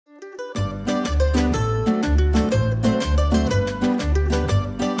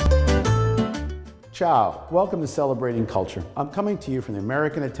Ciao, welcome to Celebrating Culture. I'm coming to you from the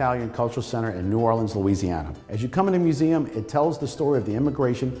American Italian Cultural Center in New Orleans, Louisiana. As you come in the museum, it tells the story of the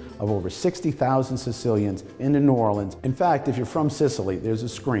immigration of over 60,000 Sicilians into New Orleans. In fact, if you're from Sicily, there's a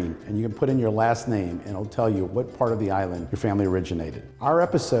screen and you can put in your last name and it'll tell you what part of the island your family originated. Our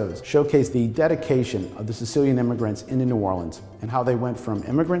episodes showcase the dedication of the Sicilian immigrants into New Orleans and how they went from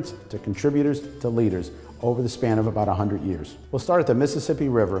immigrants to contributors to leaders over the span of about 100 years. We'll start at the Mississippi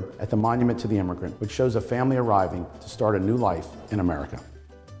River at the Monument to the Immigrant, which shows a family arriving to start a new life in America.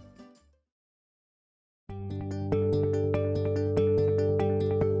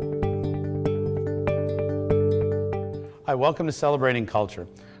 Hi, welcome to Celebrating Culture.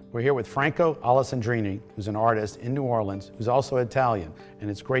 We're here with Franco Alessandrini, who's an artist in New Orleans, who's also Italian, and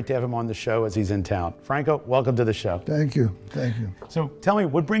it's great to have him on the show as he's in town. Franco, welcome to the show. Thank you, thank you. So tell me,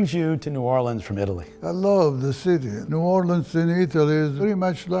 what brings you to New Orleans from Italy? I love the city. New Orleans in Italy is very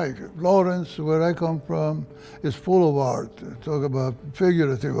much like Florence, where I come from, is full of art. Talk about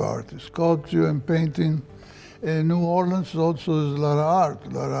figurative art, sculpture and painting. In New Orleans also is a lot of art, a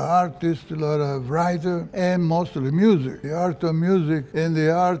lot of artists, a lot of writers, and mostly music. The art of music and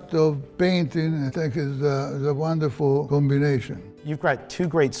the art of painting, I think, is a wonderful combination. You've got two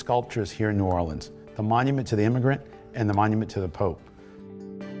great sculptures here in New Orleans, the Monument to the Immigrant and the Monument to the Pope.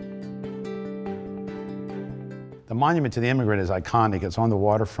 The Monument to the Immigrant is iconic. It's on the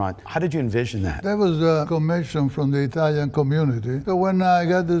waterfront. How did you envision that? That was a commission from the Italian community. So when I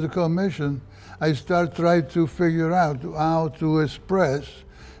got this commission, I started trying to figure out how to express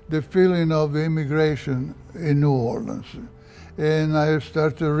the feeling of immigration in New Orleans. And I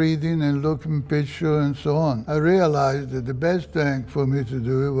started reading and looking pictures and so on. I realized that the best thing for me to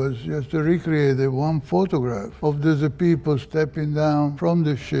do was just to recreate one photograph of those people stepping down from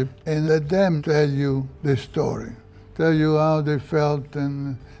the ship and let them tell you the story, tell you how they felt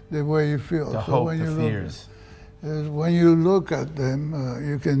and the way you feel. The hope, the fears. When you look at them,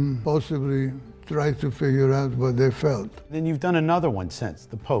 you can possibly try to figure out what they felt. Then you've done another one since,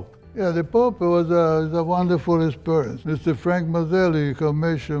 the Pope. Yeah, the Pope was a wonderful experience. Mr. Frank Mazzelli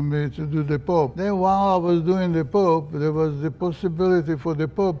commissioned me to do the Pope. Then while I was doing the Pope, there was the possibility for the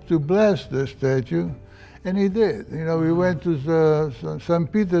Pope to bless the statue, and he did. You know, we went to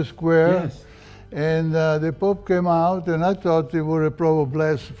St. Peter's Square, yes. And the Pope came out, and I thought he would probably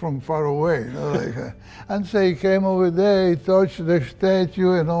bless from far away. You know, like, and so he came over there, he touched the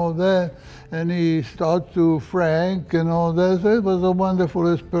statue and all that, and he talked to Frank and all that. So it was a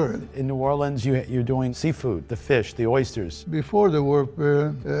wonderful experience. In New Orleans, you're doing seafood, the fish, the oysters. Before the warfare,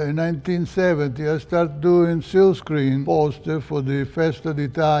 in 1970, I started doing silkscreen poster for the Festa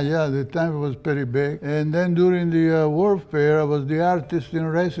d'Italia. At the time it was pretty big. And then during the warfare, I was the artist in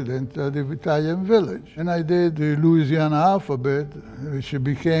residence at the Italian village. And I did the Louisiana alphabet, which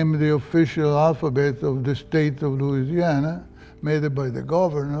became the official alphabet of the state of Louisiana, made it by the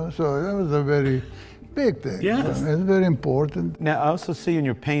governor. So that was a very big thing. Yes. It's very important. Now, I also see in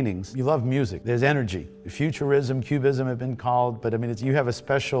your paintings, you love music. There's energy. Futurism, Cubism have been called, but I mean, you have a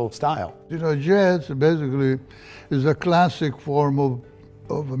special style. You know, jazz basically is a classic form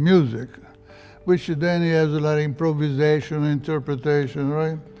of music, which then has a lot of improvisation, interpretation,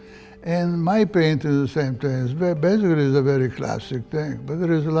 right? And my painting is the same thing. It's basically it's a very classic thing, but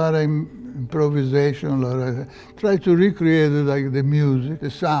there is a lot of improvisation, try to recreate it like the music, the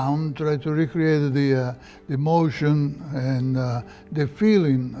sound, try to recreate the emotion and the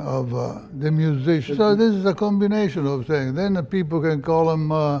feeling of the musician. So this is a combination of things. Then the people can call them,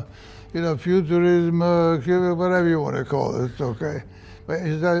 you know, futurism, whatever you want to call it, it's okay. But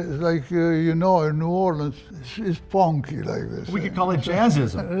it's like, you know, in New Orleans, it's funky like this. We could call it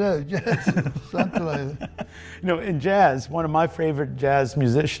jazzism. Yeah, jazz, something like that. You know, in jazz, one of my favorite jazz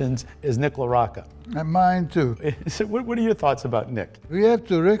musicians is Nick LaRocca. And mine too. So what are your thoughts about Nick? We have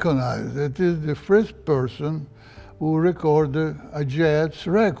to recognize that he's the first person who recorded a jazz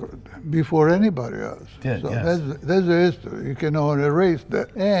record before anybody else. Did, so yes. that's the history. You cannot erase that.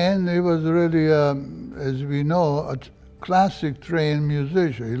 And he was really, as we know, a classic trained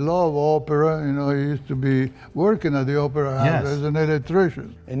musician. He loved opera. You know, he used to be working at the opera house yes. as an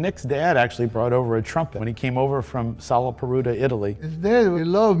electrician. And Nick's dad actually brought over a trumpet when he came over from Sala Peruta, Italy. His dad, he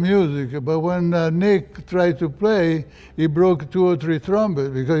loved music, but when Nick tried to play, he broke 2 or 3 trumpets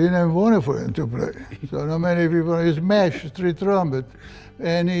because he never wanted for him to play. So not many people, he smashed 3 trumpets.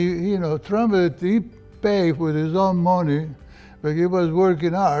 And he, you know, trumpet, he paid with his own money, but he was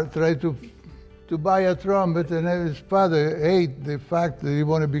working hard, tried to buy a trumpet, and his father hated the fact that he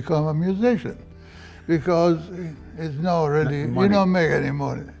wanted to become a musician because it's not really, you don't make any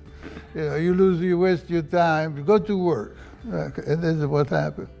money. You know, you waste your time, go to work. And this is what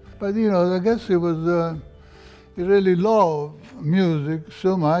happened. But you know, I guess he was, he really loved music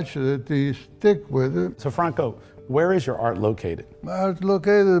so much that he stick with it. So Franco, where is your art located? Art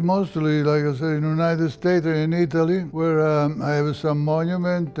located mostly, like I said, in the United States and in Italy, where I have some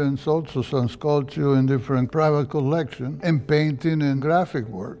monument and also some sculpture in different private collection, and painting and graphic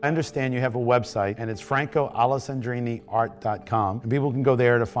work. I understand you have a website, and it's francoalessandriniart.com. And people can go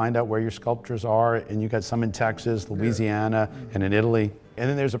there to find out where your sculptures are, and you got some in Texas, Louisiana, and in Italy. And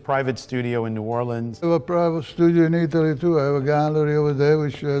then there's a private studio in New Orleans. I have a private studio in Italy too. I have a gallery over there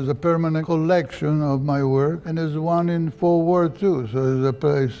which has a permanent collection of my work. And there's one in Fort Worth too. So there's a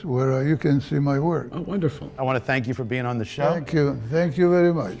place where you can see my work. Oh, wonderful. I want to thank you for being on the show. Thank you. Thank you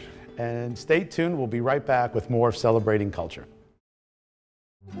very much. And stay tuned. We'll be right back with more of Celebrating Culture.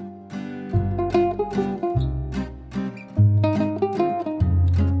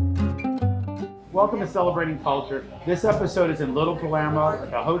 Welcome to Celebrating Culture. This episode is in Little Palermo at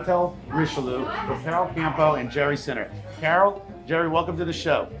the Hotel Richelieu with Carol Campo and Jerry Sinner. Carol, Jerry, welcome to the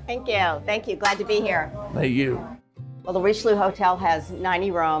show. Thank you. Thank you. Glad to be here. Thank you. Well, the Richelieu Hotel has 90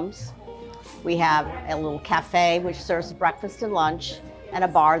 rooms. We have a little cafe which serves breakfast and lunch, and a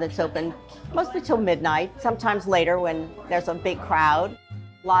bar that's open mostly till midnight, sometimes later when there's a big crowd.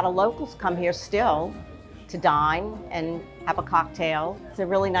 A lot of locals come here still to dine and have a cocktail. It's a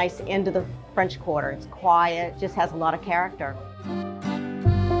really nice end of the French Quarter. It's quiet, just has a lot of character.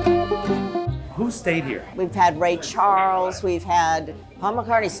 Who stayed here? We've had Ray Charles, we've had Paul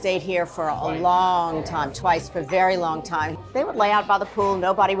McCartney stayed here for a long time, twice for a very long time. They would lay out by the pool,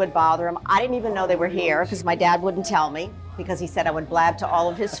 nobody would bother them. I didn't even know they were here because my dad wouldn't tell me because he said I would blab to all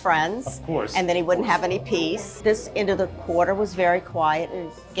of his friends. Of course. And then he wouldn't have any peace. This end of the quarter was very quiet and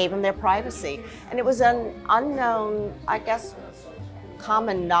gave them their privacy. And it was an unknown, I guess,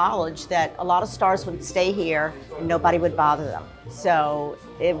 common knowledge that a lot of stars would stay here and nobody would bother them. So,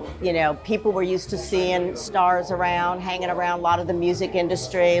 people were used to seeing stars around, hanging around, a lot of the music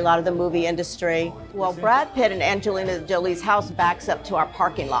industry, a lot of the movie industry. Well, Brad Pitt and Angelina Jolie's house backs up to our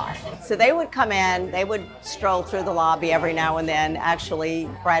parking lot. So they would come in, they would stroll through the lobby every now and then. Actually,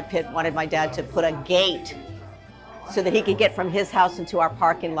 Brad Pitt wanted my dad to put a gate so that he could get from his house into our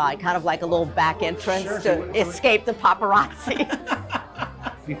parking lot, kind of like a little back entrance to escape the paparazzi.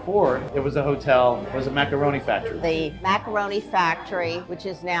 Before, there was a hotel, it was a macaroni factory. The macaroni factory, which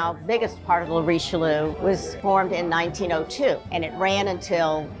is now the biggest part of Le Richelieu, was formed in 1902, and it ran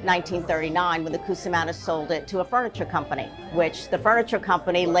until 1939 when the Cusimanas sold it to a furniture company, which the furniture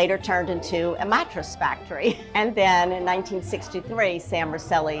company later turned into a mattress factory. And then in 1963, Sam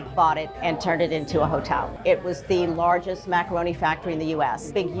Rosselli bought it and turned it into a hotel. It was the largest macaroni factory in the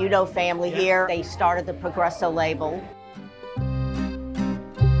U.S. Big Udo family here. They started the Progresso label.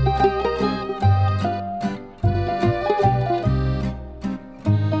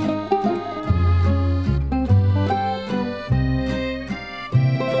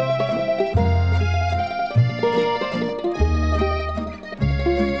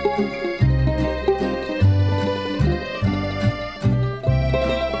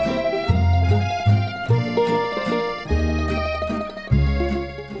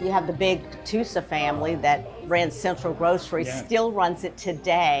 You have the big Tusa family that ran Central Grocery, still runs it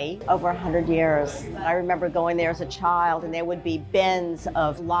today, over 100 years. I remember going there as a child and there would be bins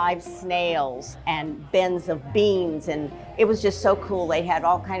of live snails and bins of beans, and it was just so cool. They had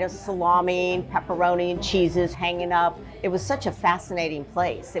all kind of salami and pepperoni and cheeses hanging up. It was such a fascinating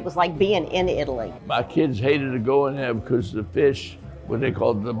place. It was like being in Italy. My kids hated to go in there because the fish, what they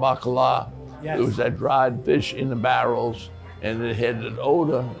called the bacala, it was that dried fish in the barrels, and it had an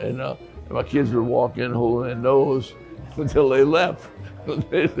odor, and my kids would walk in holding their nose until they left.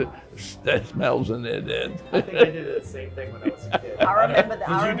 That smells in there dead. I think I did the same thing when I was a kid.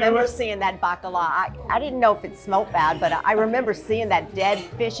 I remember seeing that bacala. I didn't know if it smelled bad, but I remember seeing that dead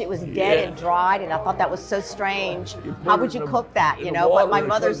fish. It was dead and dried, and I thought that was so strange. How would you cook that, you know? But my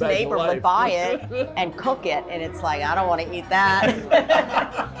mother's neighbor would buy it and cook it, and it's like, I don't want to eat that.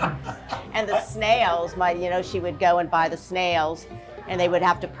 And the snails, she would go and buy the snails, and they would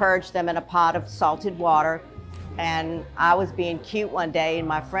have to purge them in a pot of salted water. And I was being cute one day, and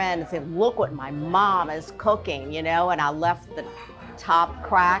my friend said, look what my mom is cooking, and I left the top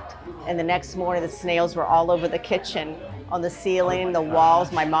cracked, and the next morning the snails were all over the kitchen, on the ceiling, the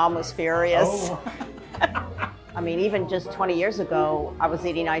walls. My mom was furious. Oh. I mean, even just 20 years ago, I was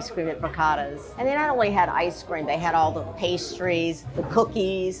eating ice cream at Mercato's. And they not only had ice cream, they had all the pastries, the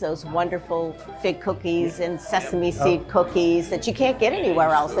cookies, those wonderful fig cookies and sesame seed cookies that you can't get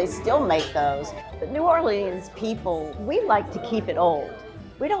anywhere else. They still make those. But New Orleans people, we like to keep it old.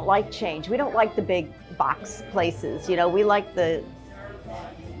 We don't like change. We don't like the big box places. We like the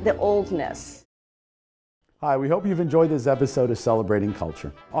the oldness. Hi, we hope you've enjoyed this episode of Celebrating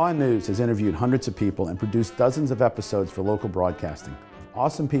Culture. On News has interviewed hundreds of people and produced dozens of episodes for local broadcasting.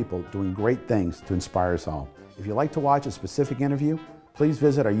 Awesome people doing great things to inspire us all. If you'd like to watch a specific interview, please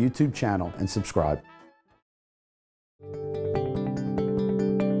visit our YouTube channel and subscribe.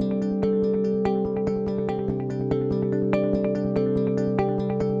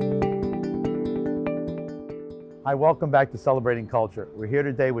 Hi, welcome back to Celebrating Culture. We're here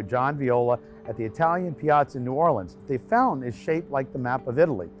today with John Viola at the Italian Piazza in New Orleans. The fountain is shaped like the map of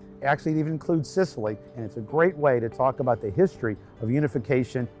Italy. Actually, it even includes Sicily, and it's a great way to talk about the history of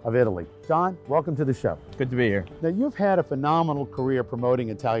unification of Italy. John, welcome to the show. Good to be here. Now, you've had a phenomenal career promoting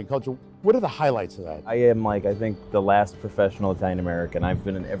Italian culture. What are the highlights of that? I am I think the last professional Italian American. I've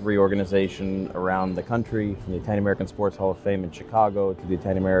been in every organization around the country, from the Italian American Sports Hall of Fame in Chicago to the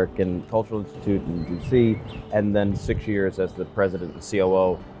Italian American Cultural Institute in DC, and then 6 years as the president and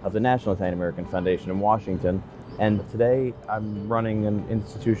COO of the National Italian American Foundation in Washington. And today I'm running an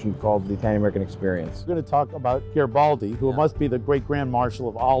institution called the Italian American Experience. We're going to talk about Garibaldi, who must be the great Grand Marshal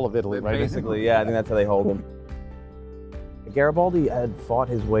of all of Italy, right? Basically, yeah, I think that's how they hold him. Garibaldi had fought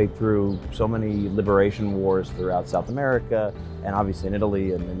his way through so many liberation wars throughout South America and obviously in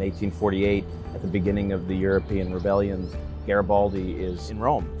Italy. And in 1848, at the beginning of the European rebellions, Garibaldi is in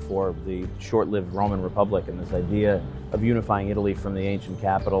Rome for the short-lived Roman Republic, and this idea of unifying Italy from the ancient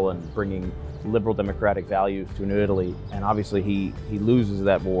capital and bringing liberal democratic values to New Italy. And obviously he loses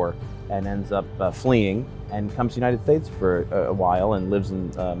that war and ends up fleeing and comes to the United States for a while and lives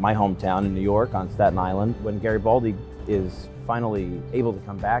in my hometown in New York on Staten Island. When Garibaldi is finally able to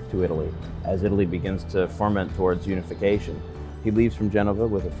come back to Italy as Italy begins to ferment towards unification, he leaves from Genova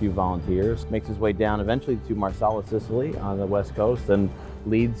with a few volunteers, makes his way down eventually to Marsala, Sicily on the west coast, and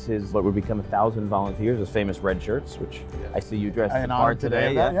leads his what would become 1,000 volunteers, his famous red shirts, which I see you dressed the part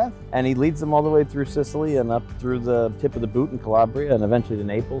today. Yeah. And he leads them all the way through Sicily and up through the tip of the boot in Calabria and eventually to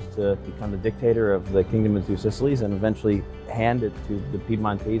Naples to become the dictator of the Kingdom of Two Sicilies, and eventually hand it to the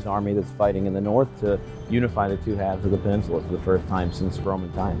Piedmontese army that's fighting in the north to unify the two halves of the peninsula for the first time since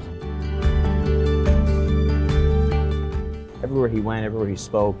Roman times. Everywhere he went, everywhere he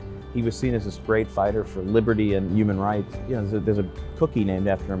spoke, he was seen as this great fighter for liberty and human rights. You know, there's a cookie named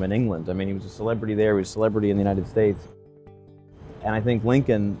after him in England. I mean, he was a celebrity there, he was a celebrity in the United States. And I think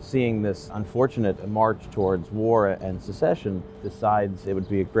Lincoln, seeing this unfortunate march towards war and secession, decides it would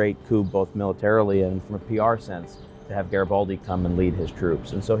be a great coup both militarily and from a PR sense to have Garibaldi come and lead his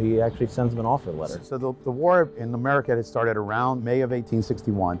troops. And so he actually sends him an offer letter. So the war in America had started around May of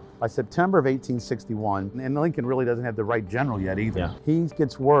 1861. By September of 1861, and Lincoln really doesn't have the right general yet either. Yeah. He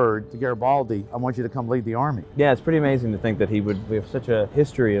gets word to Garibaldi, I want you to come lead the army. Yeah, it's pretty amazing to think that we have such a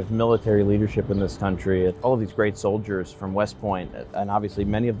history of military leadership in this country. All of these great soldiers from West Point, and obviously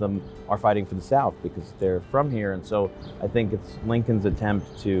many of them are fighting for the South because they're from here. And so I think it's Lincoln's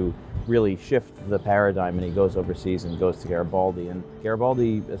attempt to really shift the paradigm, and he goes overseas and goes to Garibaldi. And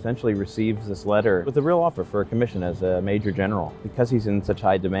Garibaldi essentially receives this letter with a real offer for a commission as a major general. Because he's in such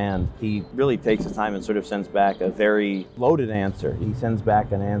high demand, he really takes his time and sort of sends back a very loaded answer. He sends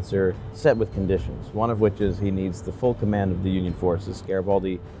back an answer set with conditions, one of which is he needs the full command of the Union forces.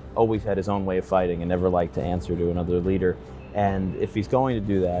 Garibaldi always had his own way of fighting and never liked to answer to another leader. And if he's going to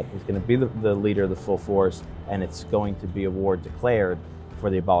do that, he's going to be the leader of the full force, and it's going to be a war declared for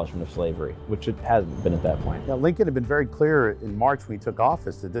the abolishment of slavery, which it hasn't been at that point. Now, Lincoln had been very clear in March when he took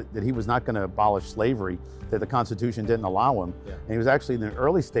office that he was not going to abolish slavery, that the Constitution didn't allow him. Yeah. And he was actually, in the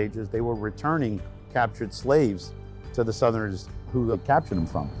early stages, they were returning captured slaves to the Southerners who had captured them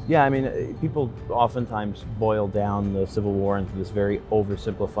from. Yeah, I mean, people oftentimes boil down the Civil War into this very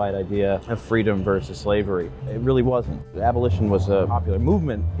oversimplified idea of freedom versus slavery. It really wasn't. Abolition was a popular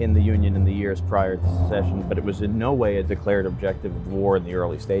movement in the Union in the years prior to secession, but it was in no way a declared objective of the war in the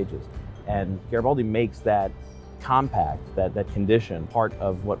early stages. And Garibaldi makes that compact, that condition, part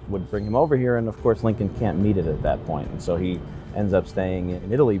of what would bring him over here, and of course Lincoln can't meet it at that point, and so he ends up staying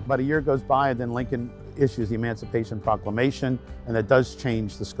in Italy. About a year goes by, and then Lincoln issues the Emancipation Proclamation, and that does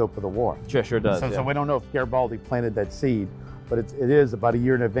change the scope of the war. Sure does. So we don't know if Garibaldi planted that seed, but it is about a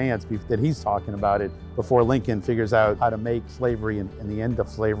year in advance that he's talking about it before Lincoln figures out how to make slavery and the end of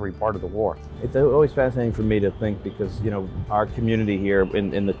slavery part of the war. It's always fascinating for me to think because, you know, our community here,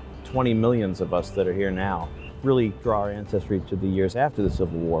 in the 20 millions of us that are here now, really draw our ancestry to the years after the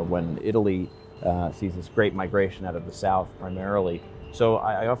Civil War, when Italy sees this great migration out of the South primarily. So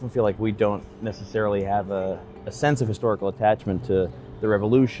I often feel like we don't necessarily have a sense of historical attachment to the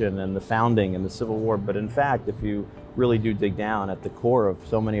Revolution and the founding and the Civil War, but in fact, if you really do dig down, at the core of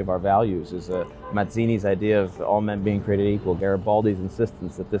so many of our values is Mazzini's idea of all men being created equal, Garibaldi's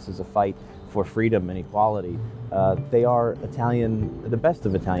insistence that this is a fight for freedom and equality. They are Italian, the best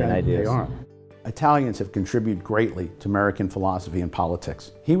of Italian ideas. They are. Italians have contributed greatly to American philosophy and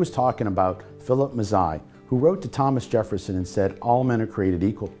politics. He was talking about Philip Mazzei, who wrote to Thomas Jefferson and said, all men are created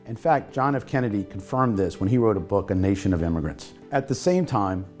equal. In fact, John F. Kennedy confirmed this when he wrote a book, A Nation of Immigrants. At the same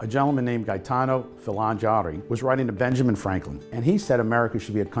time, a gentleman named Gaetano Filangieri was writing to Benjamin Franklin, and he said America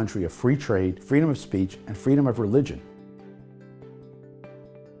should be a country of free trade, freedom of speech, and freedom of religion.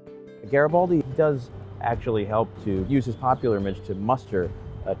 Garibaldi does actually help to use his popular image to muster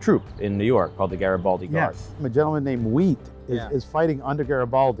a troop in New York called the Garibaldi Guard. Yes. A gentleman named Wheat is fighting under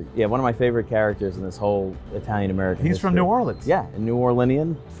Garibaldi. Yeah, one of my favorite characters in this whole Italian-American He's history. from New Orleans. Yeah, a New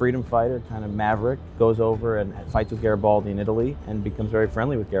Orleanian, freedom fighter, kind of maverick, goes over and fights with Garibaldi in Italy and becomes very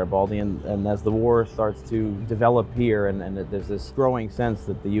friendly with Garibaldi. And as the war starts to develop here and there's this growing sense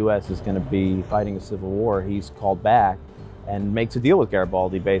that the U.S. is going to be fighting a civil war, he's called back and makes a deal with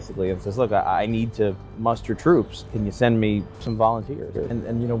Garibaldi basically and says, look, I need to muster troops. Can you send me some volunteers?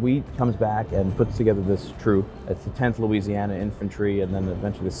 And you know, Wheat comes back and puts together this troop. It's the 10th Louisiana Infantry and then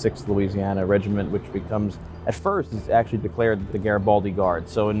eventually the 6th Louisiana Regiment, which becomes, at first, it's actually declared the Garibaldi Guard.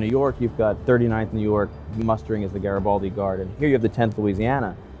 So in New York, you've got 39th New York mustering as the Garibaldi Guard, and here you have the 10th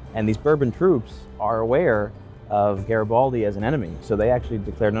Louisiana. And these Bourbon troops are aware of Garibaldi as an enemy. So they actually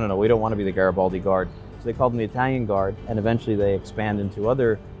declared, no, we don't want to be the Garibaldi Guard. So they called them the Italian Guard, and eventually they expand into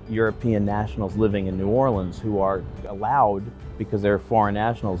other European nationals living in New Orleans who are allowed, because they're foreign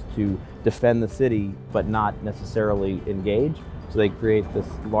nationals, to defend the city but not necessarily engage. So they create this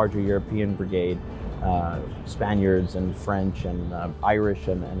larger European brigade, Spaniards and French and Irish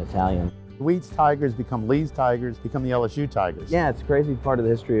and Italian. Wheat's Tigers become Lee's Tigers, become the LSU Tigers. Yeah, it's a crazy part of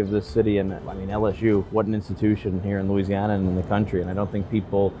the history of this city, and I mean, LSU, what an institution here in Louisiana and in the country, and I don't think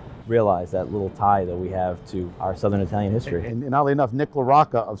people realize that little tie that we have to our Southern Italian history. And oddly enough, Nick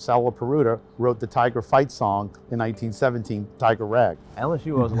LaRocca of Sala Peruta wrote the Tiger Fight song in 1917, Tiger Rag.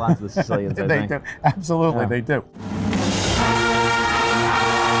 LSU owes a lot to the Sicilians, I think. They do. Absolutely, they do.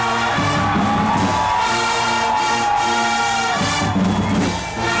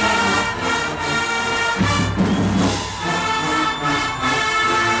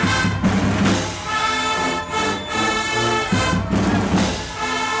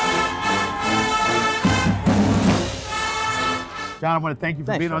 John, I want to thank you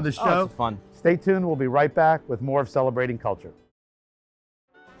for being on the show. Oh, it's fun. Stay tuned. We'll be right back with more of Celebrating Culture.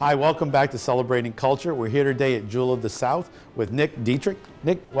 Hi, welcome back to Celebrating Culture. We're here today at Jewel of the South with Nick Dietrich.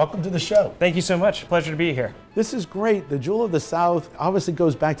 Nick, welcome to the show. Thank you so much. Pleasure to be here. This is great. The Jewel of the South obviously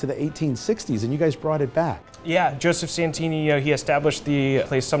goes back to the 1860s, and you guys brought it back. Yeah, Joseph Santini, he established the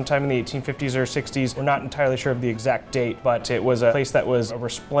place sometime in the 1850s or 60s. We're not entirely sure of the exact date, but it was a place that was a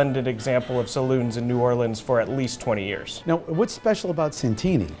resplendent example of saloons in New Orleans for at least 20 years. Now, what's special about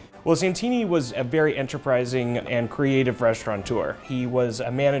Santini? Well, Santini was a very enterprising and creative restaurateur. He was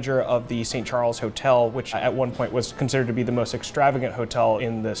a manager of the St. Charles Hotel, which at one point was considered to be the most extravagant hotel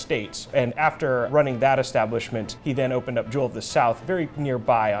in the States. And after running that establishment, he then opened up Jewel of the South, very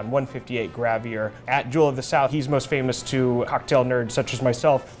nearby on 158 Gravier. At Jewel of the South, he's most famous to cocktail nerds such as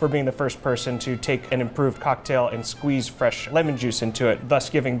myself for being the first person to take an improved cocktail and squeeze fresh lemon juice into it, thus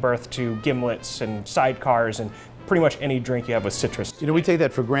giving birth to gimlets and sidecars and pretty much any drink you have with citrus. You know, we take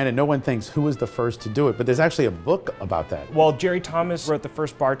that for granted. No one thinks who was the first to do it, but there's actually a book about that. Well, Jerry Thomas wrote the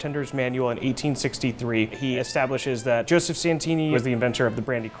first bartender's manual in 1863. He establishes that Joseph Santini was the inventor of the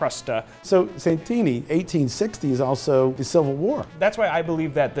brandy crusta. So Santini, 1860 is also the Civil War. That's why I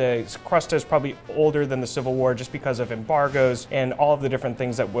believe that the crusta is probably older than the Civil War, just because of embargoes and all of the different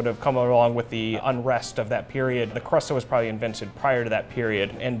things that would have come along with the unrest of that period. The crusta was probably invented prior to that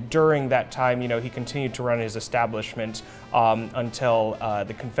period, and during that time, you know, he continued to run his establishment until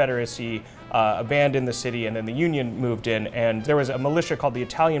the Confederacy abandoned the city and then the Union moved in, and there was a militia called the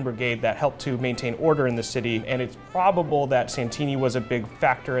Italian Brigade that helped to maintain order in the city, and it's probable that Santini was a big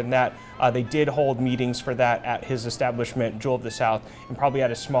factor in that. They did hold meetings for that at his establishment, Jewel of the South, and probably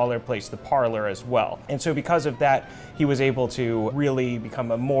at a smaller place, the Parlor, as well. And so because of that, he was able to really become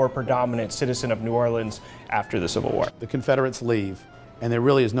a more predominant citizen of New Orleans after the Civil War. The Confederates leave, and there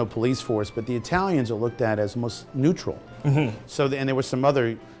really is no police force, but the Italians are looked at as most neutral. Mm-hmm. So, and there were some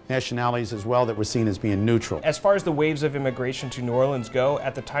other nationalities as well that were seen as being neutral. As far as the waves of immigration to New Orleans go,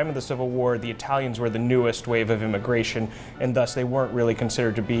 at the time of the Civil War, the Italians were the newest wave of immigration, and thus they weren't really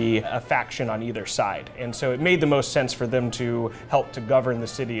considered to be a faction on either side. And so it made the most sense for them to help to govern the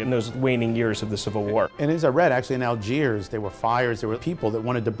city in those waning years of the Civil War. And as I read, actually in Algiers, there were fires, there were people that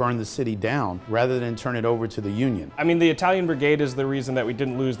wanted to burn the city down rather than turn it over to the Union. I mean, the Italian Brigade is the reason that we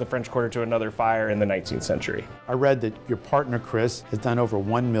didn't lose the French Quarter to another fire in the 19th century. I read that your partner, Chris, has done over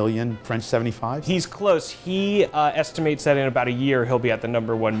 1 million French 75s. He's close. He estimates that in about a year he'll be at the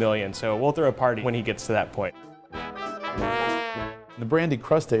number 1 million, so we'll throw a party when he gets to that point. The brandy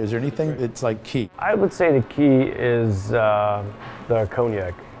crusta, is there anything that's like key? I would say the key is the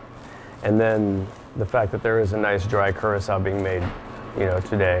cognac, and then the fact that there is a nice dry curacao being made, you know,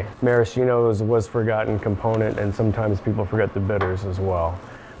 today. Maraschino was forgotten component, and sometimes people forget the bitters as well.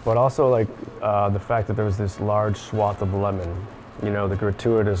 But also like the fact that there was this large swath of lemon. You know, the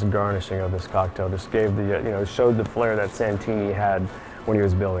gratuitous garnishing of this cocktail just gave the, you know, showed the flair that Santini had when he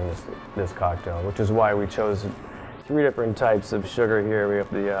was building this cocktail, which is why we chose 3 different types of sugar here. We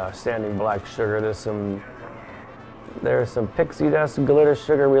have the standing black sugar. There's some pixie dust glitter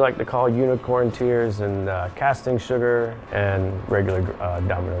sugar we like to call unicorn tears, and casting sugar, and regular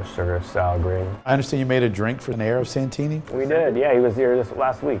domino sugar style green. I understand you made a drink for an heir of Santini? We did, yeah. He was here this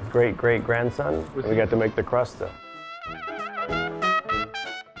last week. Great-great-grandson. We got to make the crusta.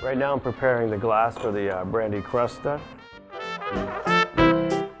 Right now I'm preparing the glass for the brandy crusta.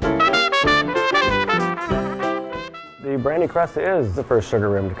 The brandy crusta is the first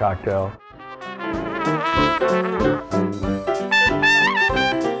sugar-rimmed cocktail.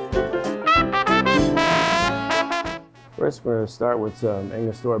 First, we're going to start with some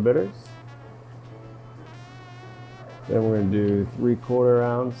Angostura bitters. Then we're going to do 3/4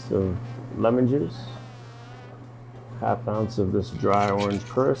 ounce of lemon juice, 1/2 ounce of this dry orange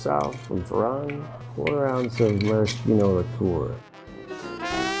curacao from Ferran, 1/4 ounce of maraschino liqueur.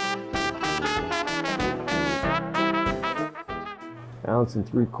 Ounce and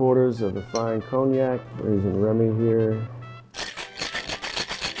 3/4 of the fine cognac. We're using Remy here.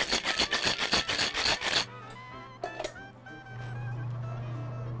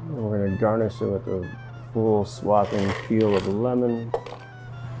 And we're going to garnish it with a full swathing peel of lemon,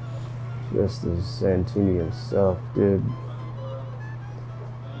 just as Santini himself did.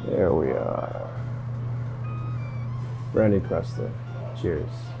 There we are. Brandy crusta. Cheers.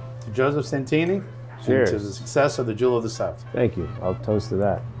 To Joseph Santini. Cheers. And to the success of the Jewel of the South. Thank you. I'll toast to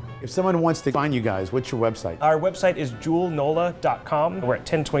that. If someone wants to find you guys, what's your website? Our website is jewelnola.com. We're at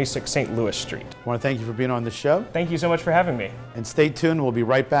 1026 St. Louis Street. I want to thank you for being on the show. Thank you so much for having me. And stay tuned, we'll be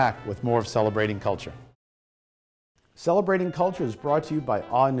right back with more of Celebrating Culture. Celebrating Culture is brought to you by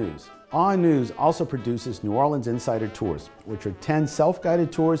Awe News. Awe News also produces New Orleans Insider Tours, which are 10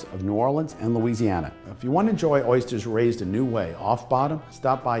 self-guided tours of New Orleans and Louisiana. If you want to enjoy oysters raised a new way off bottom,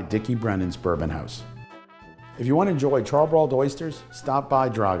 stop by Dickie Brennan's Bourbon House. If you want to enjoy charbroiled oysters, stop by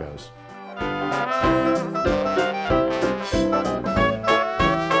Drago's.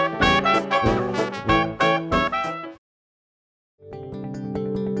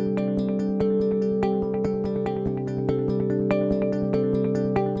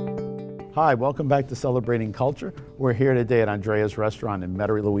 Hi, welcome back to Celebrating Culture. We're here today at Andrea's Restaurant in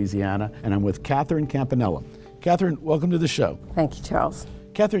Metairie, Louisiana, and I'm with Catherine Campanella. Catherine, welcome to the show. Thank you, Charles.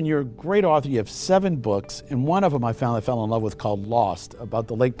 Catherine, you're a great author. You have 7 books, and one of them I fell in love with called Lost, about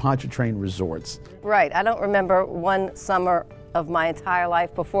the Lake Pontchartrain resorts. Right. I don't remember one summer of my entire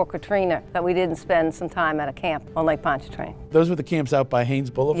life before Katrina that we didn't spend some time at a camp on Lake Pontchartrain. Those were the camps out by Haynes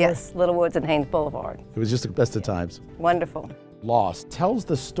Boulevard? Yes, Little Woods and Haynes Boulevard. It was just the best of times. Wonderful. Lost tells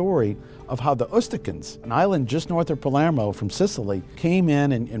the story of how the Usticans, an island just north of Palermo from Sicily, came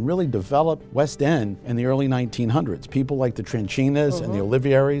in and really developed West End in the early 1900s. People like the Tranchinas and the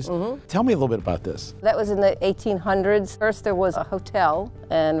Olivieris. Tell me a little bit about this. That was in the 1800s. First there was a hotel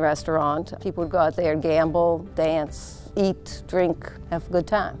and restaurant. People would go out there, gamble, dance, eat, drink, have a good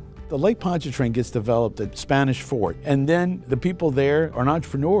time. The Lake Pontchartrain gets developed at Spanish Fort, and then the people there are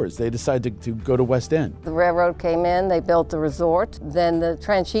entrepreneurs. They decide to go to West End. The railroad came in, they built the resort. Then the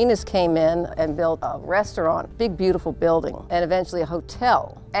Tranchinas came in and built a restaurant, big beautiful building, and eventually a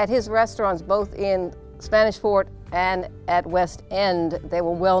hotel. At his restaurants, both in Spanish Fort and at West End, they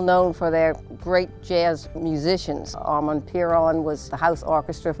were well known for their great jazz musicians. Armand Piron was the house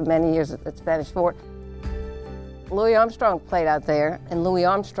orchestra for many years at Spanish Fort. Louis Armstrong played out there, and Louis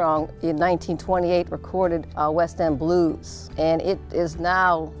Armstrong in 1928 recorded West End Blues, and it is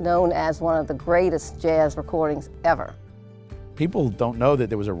now known as one of the greatest jazz recordings ever. People don't know that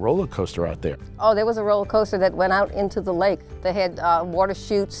there was a roller coaster out there. Oh, there was a roller coaster that went out into the lake. They had water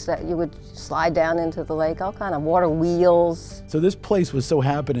chutes that you would slide down into the lake, all kind of water wheels. So this place was so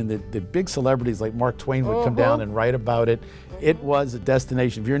happening that the big celebrities like Mark Twain would come down and write about it. It was a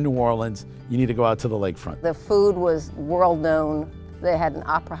destination. If you're in New Orleans, you need to go out to the lakefront. The food was world known. They had an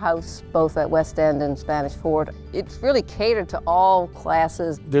opera house both at West End and Spanish Fort. It's really catered to all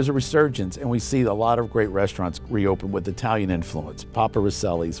classes. There's a resurgence, and we see a lot of great restaurants reopen with Italian influence. Papa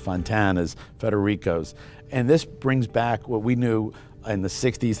Rosselli's, Fontana's, Federico's. And this brings back what we knew in the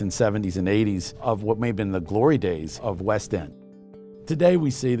 60s and 70s and 80s of what may have been the glory days of West End. Today we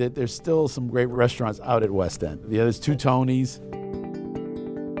see that there's still some great restaurants out at West End. There's two Tonys.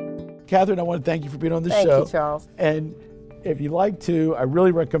 Catherine, I want to thank you for being on the show. Thank you, Charles. And if you'd like to, I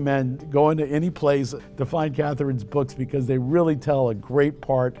really recommend going to any place to find Catherine's books because they really tell a great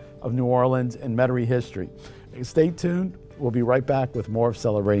part of New Orleans and Metairie history. Stay tuned. We'll be right back with more of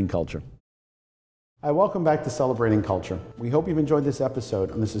Celebrating Culture. Hi, welcome back to Celebrating Culture. We hope you've enjoyed this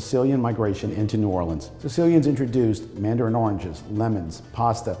episode on the Sicilian migration into New Orleans. Sicilians introduced mandarin oranges, lemons,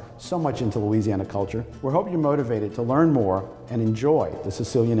 pasta, so much into Louisiana culture. We hope you're motivated to learn more and enjoy the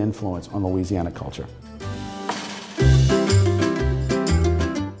Sicilian influence on Louisiana culture.